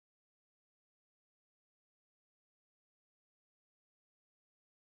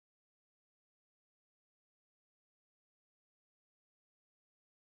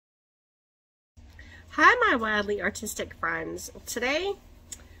Hi my wildly artistic friends. Today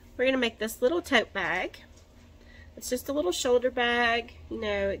we're going to make this little tote bag. It's just a little shoulder bag. You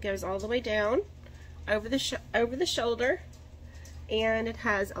know, it goes all the way down over the shoulder, and it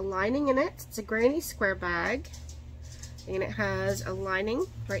has a lining in it. It's a granny square bag, and it has a lining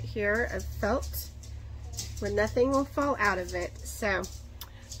right here of felt where nothing will fall out of it. So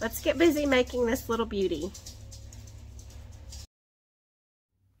let's get busy making this little beauty.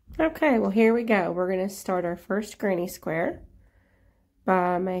 Okay, well here we go. We're going to start our first granny square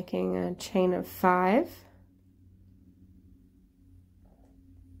by making a chain of 5.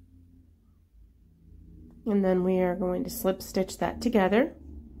 And then we are going to slip stitch that together.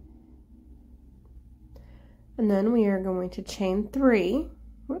 And then we are going to chain 3.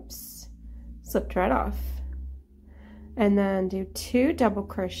 Whoops, slipped right off. And then do 2 double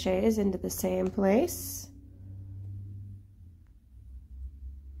crochets into the same place.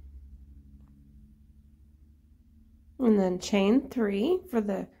 And then chain 3 for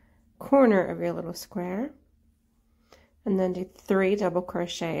the corner of your little square. And then do 3 double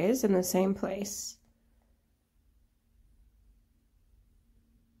crochets in the same place.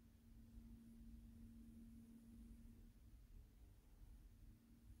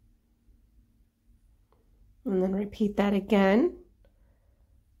 And then repeat that again.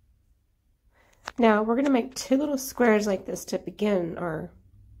 Now we're going to make 2 little squares like this to begin our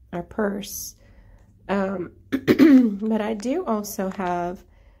purse. But I do also have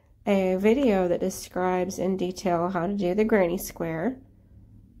a video that describes in detail how to do the granny square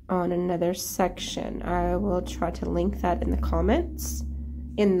on another section. I will try to link that in the comments,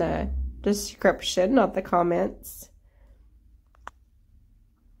 in the description, not the comments.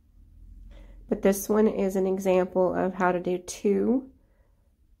 But this one is an example of how to do 2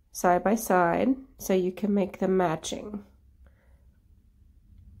 side by side so you can make them matching.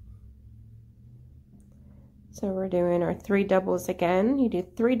 So we're doing our 3 doubles again. You do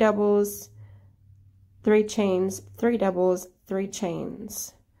 3 doubles, 3 chains, 3 doubles, 3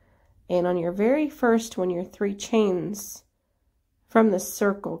 chains. And on your very first one, your 3 chains from the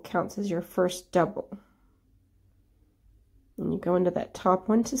circle counts as your first double. And you go into that top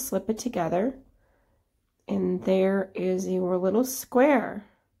one to slip it together. And there is your little square.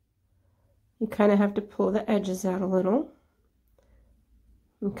 You kind of have to pull the edges out a little.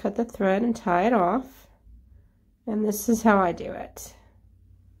 And cut the thread and tie it off. And this is how I do it.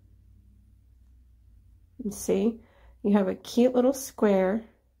 And see, you have a cute little square.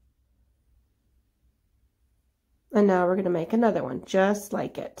 And now we're going to make another one just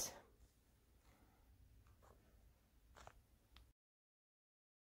like it.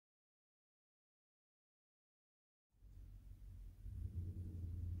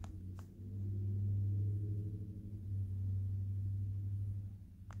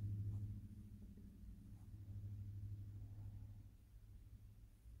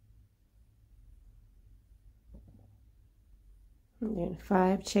 I'm doing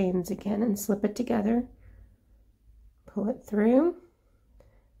 5 chains again and slip it together. Pull it through.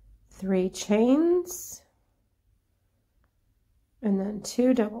 3 chains. And then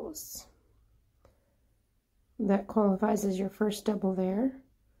 2 doubles. That qualifies as your first double there.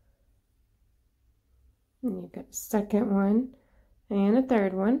 And you've got a second one and a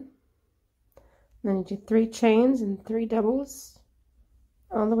third one. And then you do 3 chains and 3 doubles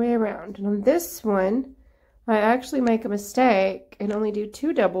all the way around. And on this one, I actually make a mistake and only do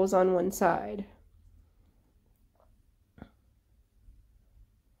 2 doubles on one side.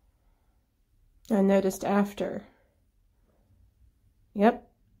 I noticed after. Yep.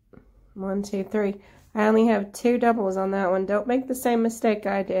 1, 2, 3. I only have 2 doubles on that one. Don't make the same mistake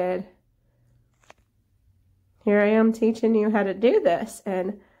I did. Here I am teaching you how to do this,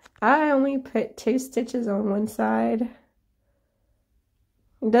 and I only put 2 stitches on one side.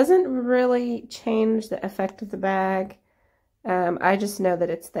 It doesn't really change the effect of the bag. I just know that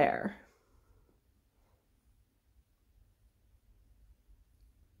it's there.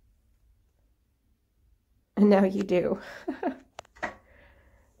 And now you do.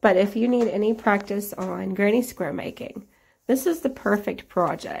 But if you need any practice on granny square making, this is the perfect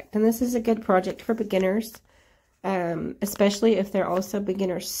project. And this is a good project for beginners, especially if they're also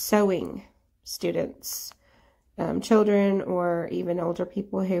beginner sewing students. Children or even older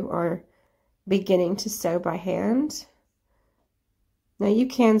people who are beginning to sew by hand. Now you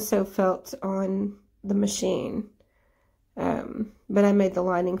can sew felt on the machine, but I made the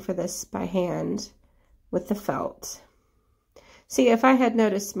lining for this by hand with the felt. See, if I had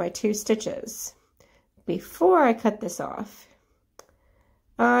noticed my 2 stitches before I cut this off,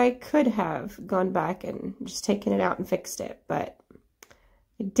 I could have gone back and just taken it out and fixed it, but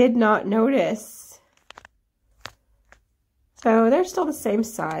I did not notice So they're still the same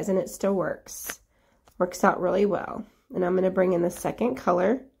size and it still works. Works out really well. And I'm going to bring in the second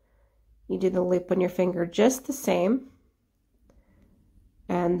color. You do the loop on your finger just the same.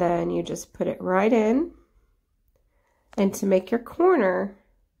 And then you just put it right in. And to make your corner,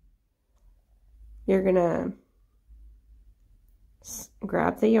 you're going to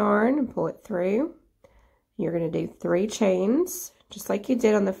grab the yarn and pull it through. You're going to do 3 chains, just like you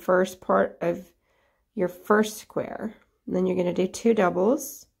did on the first part of your first square. And then you're going to do 2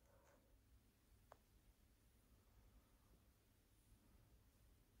 doubles.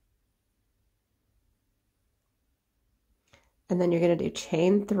 And then you're going to do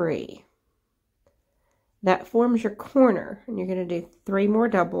chain 3. That forms your corner, and you're going to do 3 more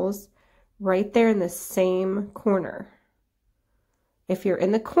doubles right there in the same corner. If you're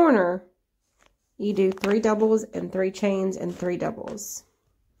in the corner, you do 3 doubles and 3 chains and 3 doubles.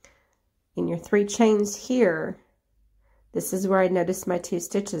 In your 3 chains here, this is where I noticed my 2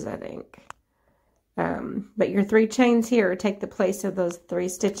 stitches, I think. But your 3 chains here take the place of those 3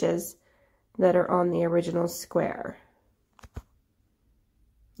 stitches that are on the original square.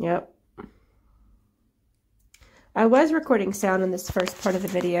 Yep. I was recording sound in this first part of the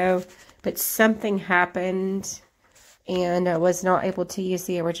video, but something happened and I was not able to use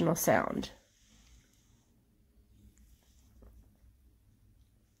the original sound.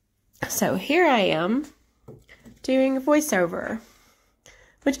 So here I am doing a voiceover,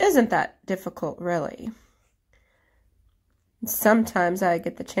 which isn't that difficult really. Sometimes I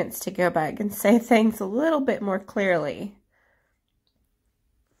get the chance to go back and say things a little bit more clearly.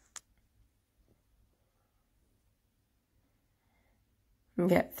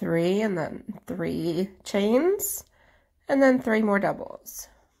 Get 3 and then 3 chains and then 3 more doubles.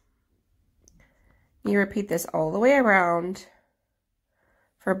 You repeat this all the way around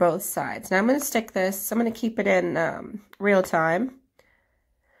for both sides. Now I'm going to stick this, I'm going to keep it in real time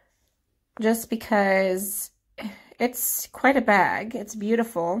just because it's quite a bag. It's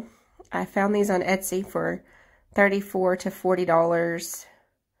beautiful. I found these on Etsy for $34 to $40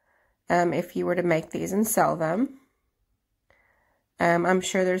 if you were to make these and sell them. I'm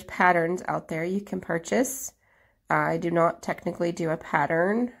sure there's patterns out there you can purchase. I do not technically do a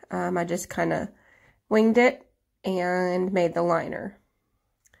pattern. I just kind of winged it and made the liner.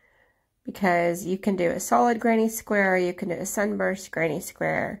 Because you can do a solid granny square, you can do a sunburst granny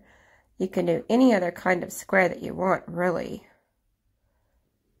square, you can do any other kind of square that you want, really.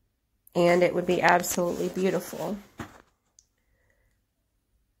 And it would be absolutely beautiful.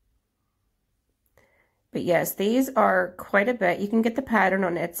 But yes, these are quite a bit. You can get the pattern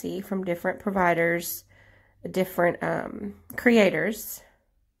on Etsy from different providers, different creators.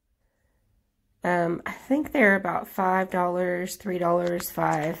 I think they're about $5, $3,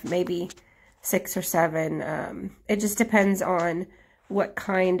 $5, maybe 6 or 7. It just depends on what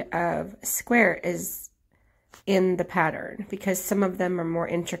kind of square is in the pattern, because some of them are more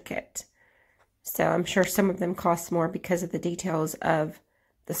intricate. So I'm sure some of them cost more because of the details of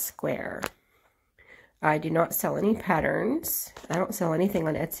the square. I do not sell any patterns. I don't sell anything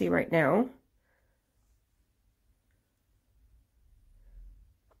on Etsy right now.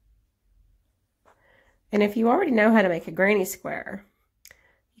 And if you already know how to make a granny square,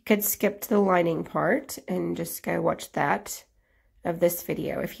 you could skip to the lining part and just go watch that of this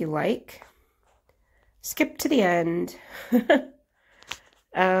video if you like. Skip to the end.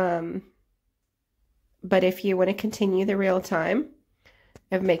 But if you want to continue the real time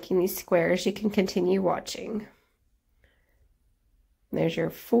of making these squares, you can continue watching. There's your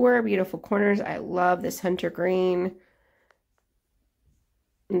 4 beautiful corners. I love this hunter green.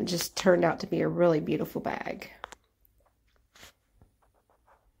 It just turned out to be a really beautiful bag.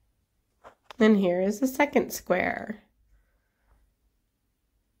 And here is the second square.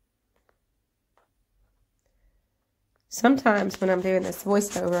 Sometimes when I'm doing this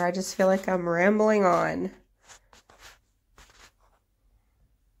voiceover, I just feel like I'm rambling on.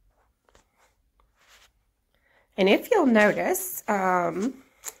 And if you'll notice,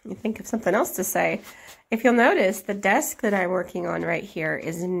 you think of something else to say. If you'll notice, the desk that I'm working on right here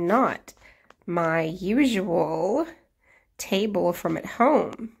is not my usual table from at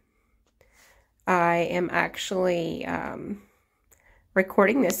home. I am actually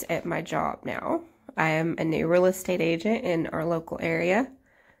recording this at my job now. I am a new real estate agent in our local area,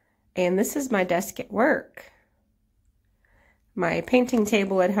 and this is my desk at work. My painting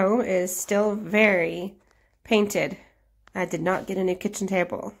table at home is still very painted. I did not get a new kitchen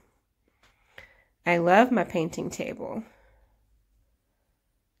table. I love my painting table.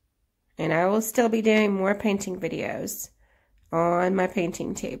 And I will still be doing more painting videos on my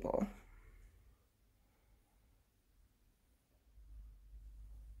painting table.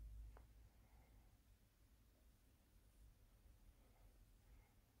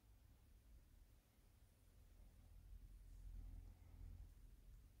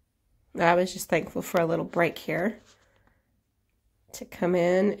 I was just thankful for a little break here to come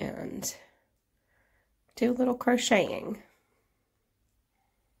in and do a little crocheting.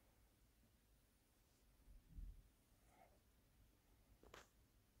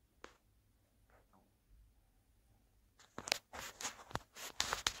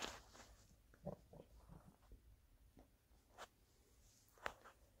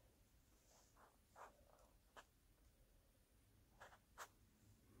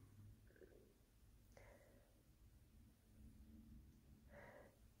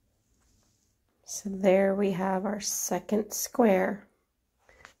 So there we have our second square.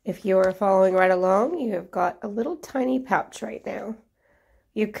 If you are following right along, you have got a little tiny pouch right now.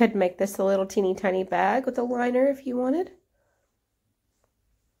 You could make this a little teeny tiny bag with a liner if you wanted.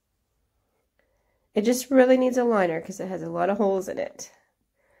 It just really needs a liner because it has a lot of holes in it.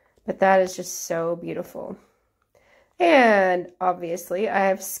 But that is just so beautiful. And obviously I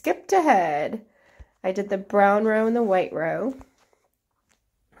have skipped ahead. I did the brown row and the white row.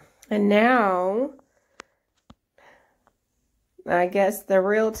 And now, I guess the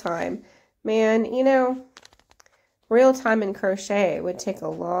real time. Man, you know, real time in crochet would take a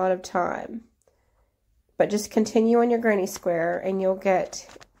lot of time. But just continue on your granny square and you'll get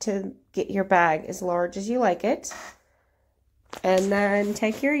your bag as large as you like it. And then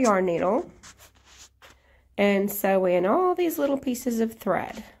take your yarn needle and sew in all these little pieces of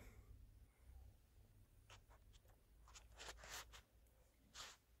thread.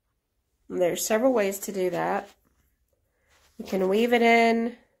 There's several ways to do that. You can weave it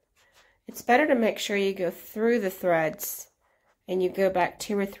in. It's better to make sure you go through the threads and you go back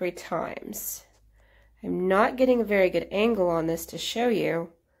 2 or 3 times. I'm not getting a very good angle on this to show you.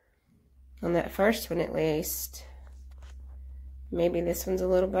 On that first one at least. Maybe this one's a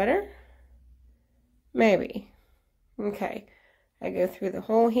little better. Maybe. Okay. I go through the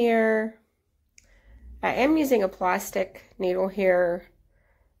hole here. I am using a plastic needle here.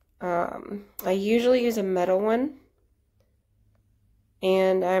 I usually use a metal one,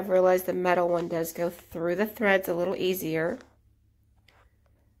 and I've realized the metal one does go through the threads a little easier,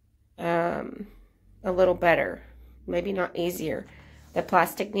 a little better, maybe not easier. The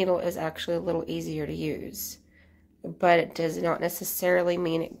plastic needle is actually a little easier to use, but it does not necessarily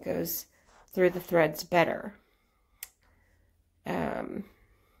mean it goes through the threads better.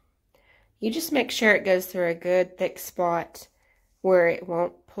 You just make sure it goes through a good thick spot where it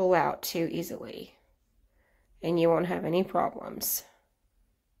won't pull out too easily and you won't have any problems.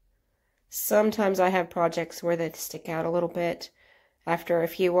 Sometimes I have projects where they stick out a little bit after a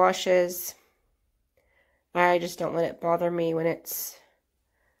few washes. I just don't let it bother me when it's,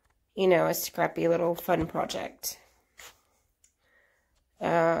 you know, a scrappy little fun project.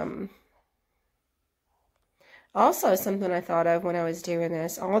 Also, something I thought of when I was doing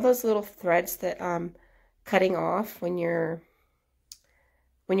this, all those little threads that I'm cutting off when you're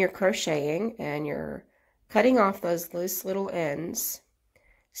crocheting and you're cutting off those loose little ends,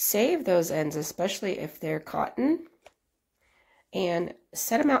 save those ends, especially if they're cotton, and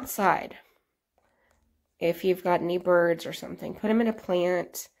set them outside. If you've got any birds or something, put them in a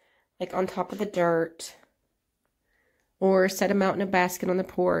plant, like on top of the dirt, or set them out in a basket on the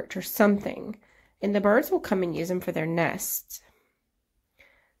porch or something, and the birds will come and use them for their nests.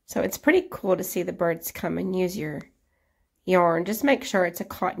 So it's pretty cool to see the birds come and use your yarn. Just make sure it's a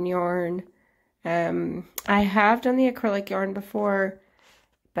cotton yarn. I have done the acrylic yarn before,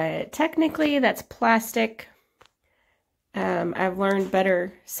 but technically that's plastic. I've learned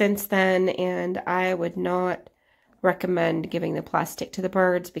better since then, and I would not recommend giving the plastic to the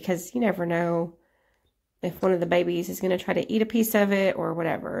birds because you never know if one of the babies is going to try to eat a piece of it or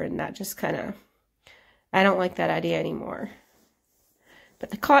whatever, and that just kind of, I don't like that idea anymore. But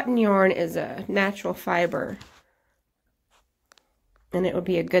the cotton yarn is a natural fiber, and it would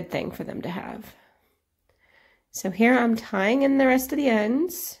be a good thing for them to have. So here I'm tying in the rest of the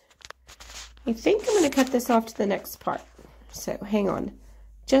ends. I think I'm going to cut this off to the next part. So hang on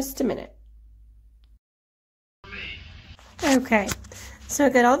just a minute. Okay, so I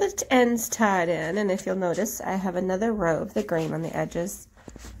got all the ends tied in, and if you'll notice, I have another row of the green on the edges.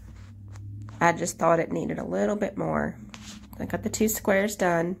 I just thought it needed a little bit more. I got the 2 squares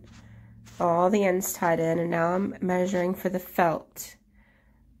done, all the ends tied in, and now I'm measuring for the felt.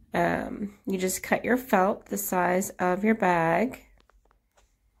 You just cut your felt the size of your bag,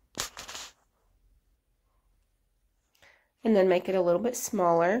 and then make it a little bit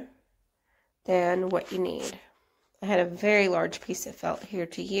smaller than what you need. I had a very large piece of felt here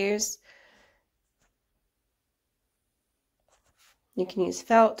to use. You can use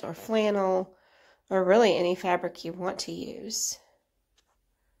felt or flannel or really any fabric you want to use.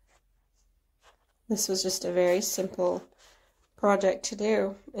 This was just a very simple project to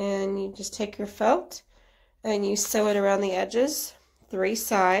do. And you just take your felt and you sew it around the edges, 3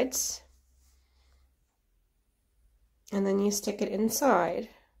 sides, and then you stick it inside.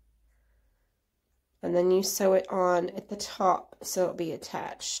 And then you sew it on at the top so it'll be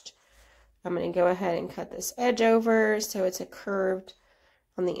attached. I'm going to go ahead and cut this edge over so it's a curved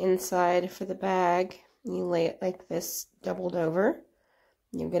on the inside for the bag. You lay it like this, doubled over.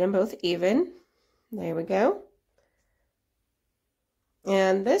 You get them both even. There we go.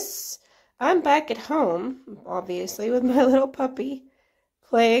 And this, I'm back at home, obviously, with my little puppy,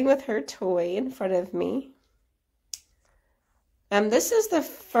 playing with her toy in front of me. This is the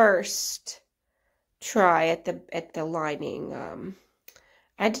first try at the lining.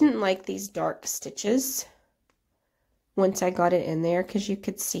 I didn't like these dark stitches once I got it in there because you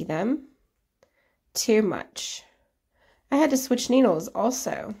could see them too much. I had to switch needles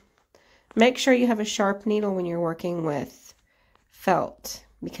also. Make sure you have a sharp needle when you're working with felt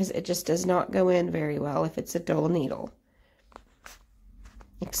because it just does not go in very well if it's a dull needle.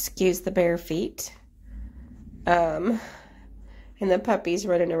 Excuse the bare feet. And the puppy's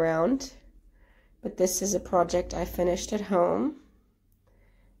running around. But this is a project I finished at home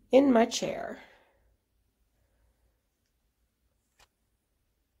in my chair.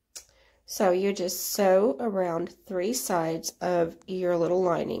 So you just sew around 3 sides of your little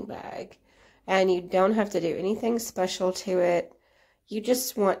lining bag. And you don't have to do anything special to it. You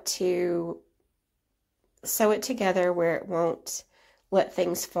just want to sew it together where it won't let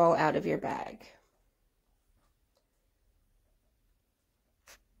things fall out of your bag.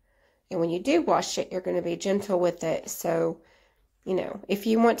 And when you do wash it, you're going to be gentle with it. So, you know, if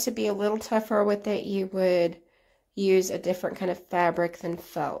you want to be a little tougher with it, you would use a different kind of fabric than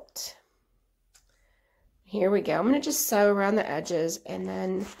felt. Here we go. I'm going to just sew around the edges and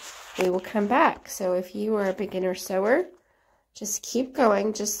then we will come back. So if you are a beginner sewer, just keep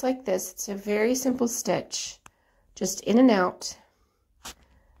going just like this. It's a very simple stitch, just in and out.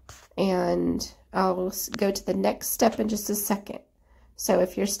 And I'll go to the next step in just a second. So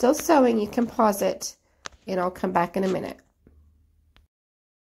if you're still sewing, you can pause it and I'll come back in a minute.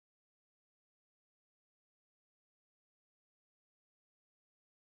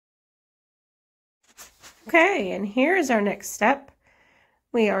 Okay, and here is our next step.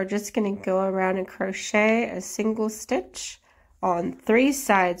 We are just going to go around and crochet a single stitch on 3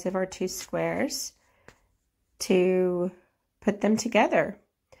 sides of our 2 squares to put them together.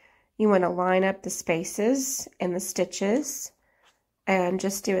 You want to line up the spaces and the stitches and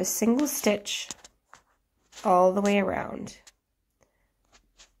just do a single stitch all the way around.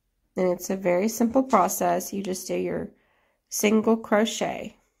 And it's a very simple process. You just do your single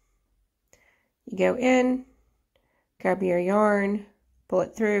crochet. You go in, grab your yarn, pull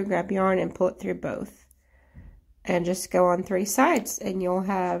it through, grab yarn and pull it through both. And just go on 3 sides and you'll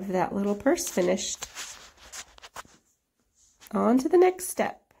have that little purse finished. On to the next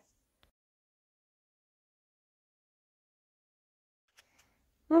step.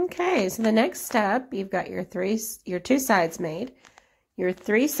 Okay, so the next step, you've got your 2 sides made, your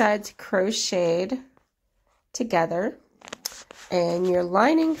 3 sides crocheted together, and your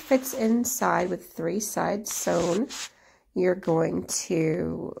lining fits inside with 3 sides sewn. You're going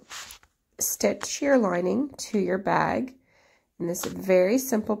to stitch your lining to your bag in this very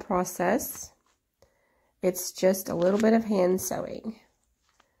simple process. It's just a little bit of hand sewing.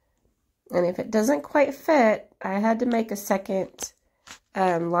 And if it doesn't quite fit, I had to make a second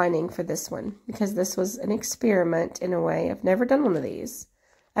lining for this one because this was an experiment in a way. I've never done one of these.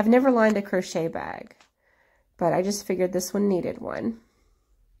 I've never lined a crochet bag, but I just figured this one needed one.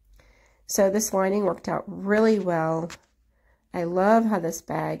 So this lining worked out really well. I love how this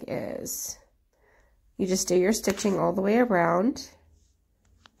bag is. You just do your stitching all the way around.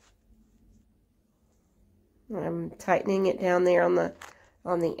 I'm tightening it down there on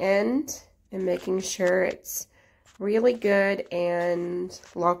the end and making sure it's really good and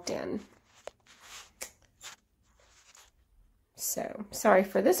locked in. So, sorry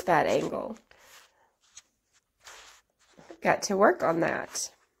for this bad angle. Got to work on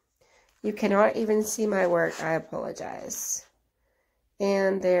that. You cannot even see my work. I apologize.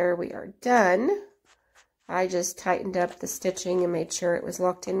 And there we are done. I just tightened up the stitching and made sure it was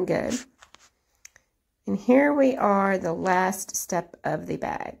locked in good. And here we are, the last step of the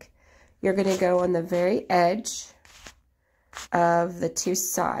bag. You're going to go on the very edge of the 2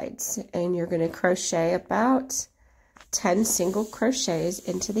 sides and you're going to crochet about 10 single crochets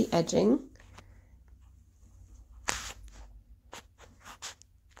into the edging.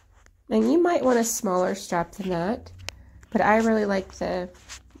 And you might want a smaller strap than that, but I really like the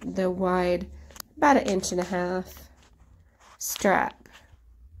wide about 1.5 inch strap.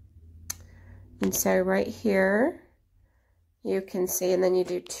 And so right here, you can see, and then you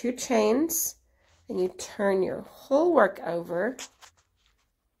do 2 chains, and you turn your whole work over,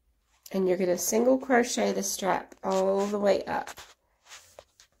 and you're going to single crochet the strap all the way up.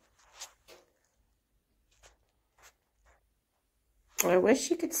 I wish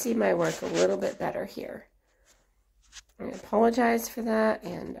you could see my work a little bit better here. I apologize for that,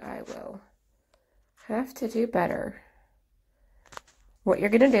 and I will have to do better. What you're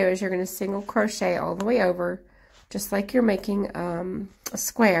going to do is you're going to single crochet all the way over, just like you're making a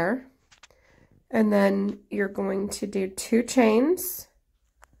square. And then you're going to do 2 chains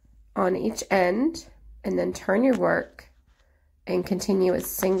on each end, and then turn your work and continue with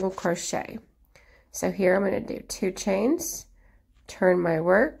single crochet. So here I'm going to do 2 chains, turn my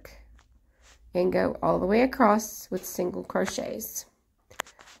work, and go all the way across with single crochets.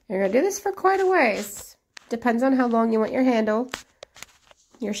 You're going to do this for quite a ways. Depends on how long you want your handle,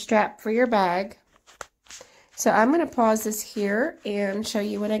 your strap for your bag. So I'm going to pause this here and show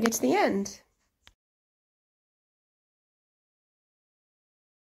you when I get to the end.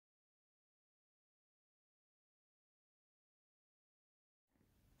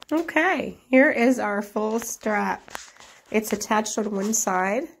 Okay, here is our full strap. It's attached on one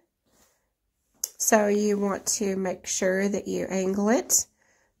side, so you want to make sure that you angle it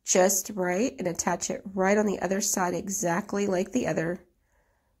just right and attach it right on the other side exactly like the other.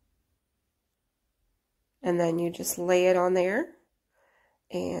 And then you just lay it on there,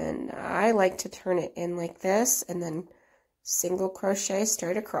 and I like to turn it in like this and then single crochet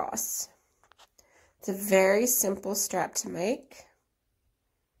straight across. It's a very simple strap to make.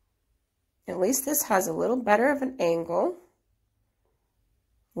 At least this has a little better of an angle.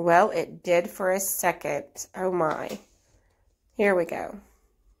 Well, it did for a second. Oh my. Here we go.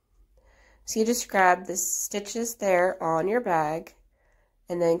 So you just grab the stitches there on your bag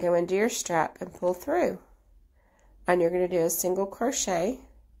and then go into your strap and pull through. And you're going to do a single crochet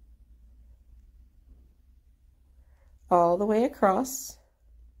all the way across.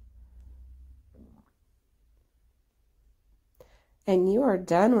 And you are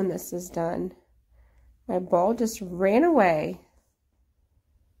done when this is done. My ball just ran away.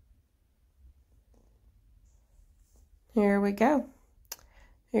 Here we go.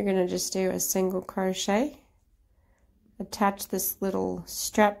 You're going to just do a single crochet. Attach this little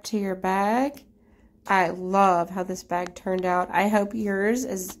strap to your bag. I love how this bag turned out. I hope yours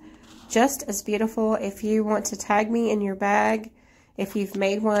is just as beautiful. If you want to tag me in your bag, if you've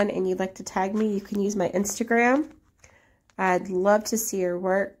made one and you'd like to tag me, you can use my Instagram. I'd love to see your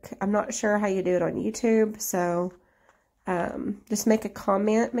work. I'm not sure how you do it on YouTube, so just make a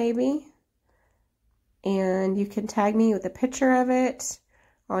comment maybe, and you can tag me with a picture of it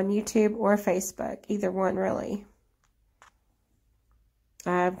on YouTube or Facebook, either one really.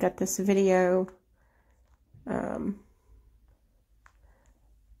 I've got this video.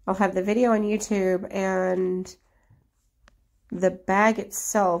 I'll have the video on YouTube, and the bag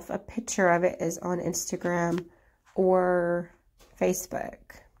itself, a picture of it, is on Instagram or Facebook.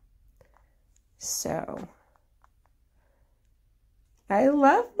 So I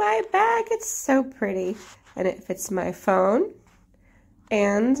love my bag. It's so pretty, and it fits my phone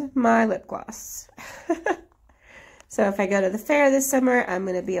and my lip gloss. So if I go to the fair this summer, I'm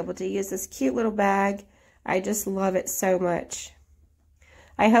going to be able to use this cute little bag. I just love it so much.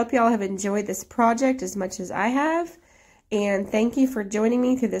 I hope y'all have enjoyed this project as much as I have, and thank you for joining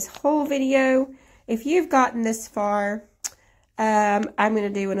me through this whole video. If you've gotten this far, I'm going to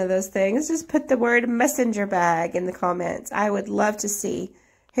do one of those things. Just put the word messenger bag in the comments. I would love to see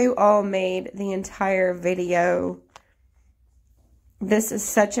who all made the entire video. This is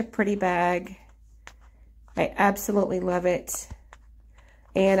such a pretty bag. I absolutely love it.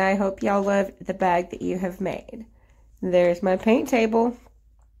 And I hope y'all love the bag that you have made. There's my paint table.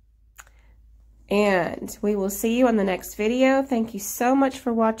 And we will see you on the next video. Thank you so much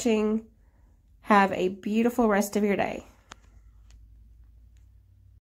for watching. Have a beautiful rest of your day.